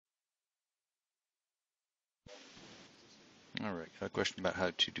Alright, got a question about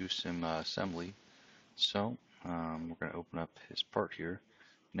how to do some assembly. So, we're going to open up his part here.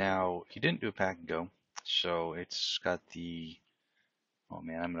 Now, he didn't do a pack and go, so it's got the, oh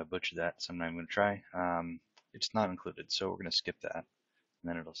man, I'm going to butcher that, so I'm not even going to try. It's not included, so we're going to skip that. And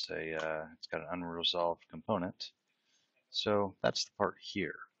then it'll say it's got an unresolved component. So that's the part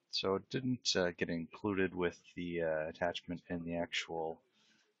here. So it didn't get included with the attachment in the actual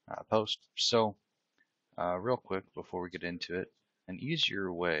post. So, real quick before we get into it, an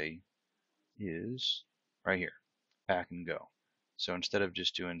easier way is right here, pack and go. So instead of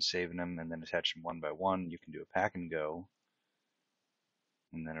just doing saving them and then attach them one by one, you can do a pack and go,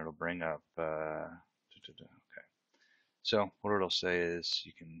 and then it'll bring up, okay. So what it'll say is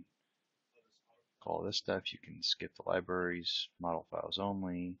you can call this stuff, you can skip the libraries, model files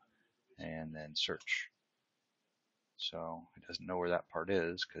only, and then search. So it doesn't know where that part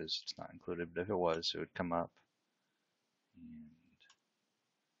is because it's not included, but if it was, it would come up. And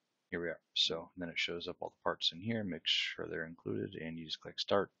here we are. So then it shows up all the parts in here, make sure they're included, and you just click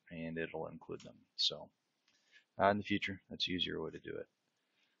start and it'll include them. So in the future, that's an easier way to do it.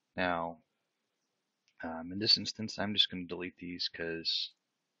 Now, in this instance, I'm just going to delete these because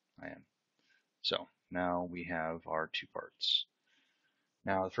I am. So now we have our two parts.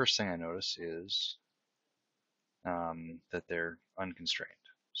 Now the first thing I notice is that they're unconstrained,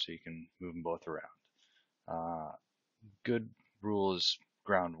 so you can move them both around. Good rule is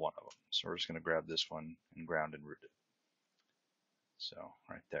ground one of them. So we're just going to grab this one and ground and root it. So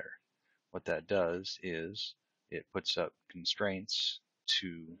right there. What that does is it puts up constraints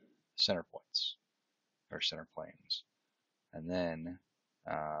to center points or center planes, and then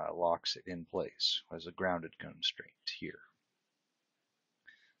locks it in place as a grounded constraint here.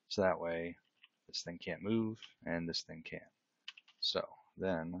 So that way this thing can't move and this thing can. So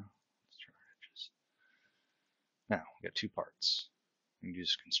then let's try our edges. Now we got two parts. You can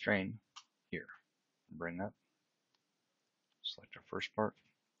use constrain here. Bring up, select our first part,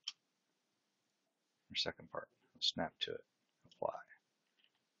 our second part, snap to it, apply.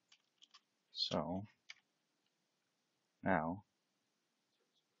 So now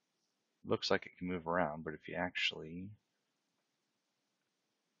looks like it can move around, but if you actually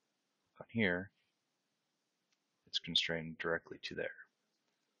look on here, it's constrained directly to there.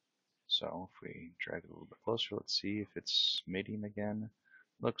 So if we drag it a little bit closer, let's see if it's mating again.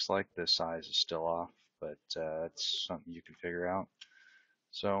 Looks like the size is still off, but it's something you can figure out.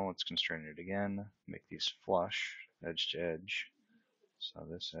 So let's constrain it again, make these flush, edge to edge. So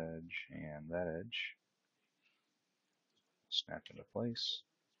this edge and that edge snap into place.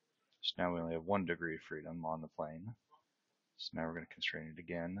 So now we only have 1 degree of freedom on the plane. So now we're going to constrain it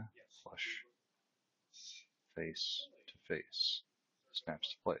again, flush, face to face, snaps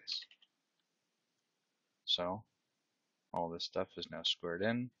to place. So all this stuff is now squared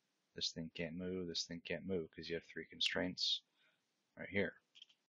in. This thing can't move, this thing can't move because you have 3 constraints right here.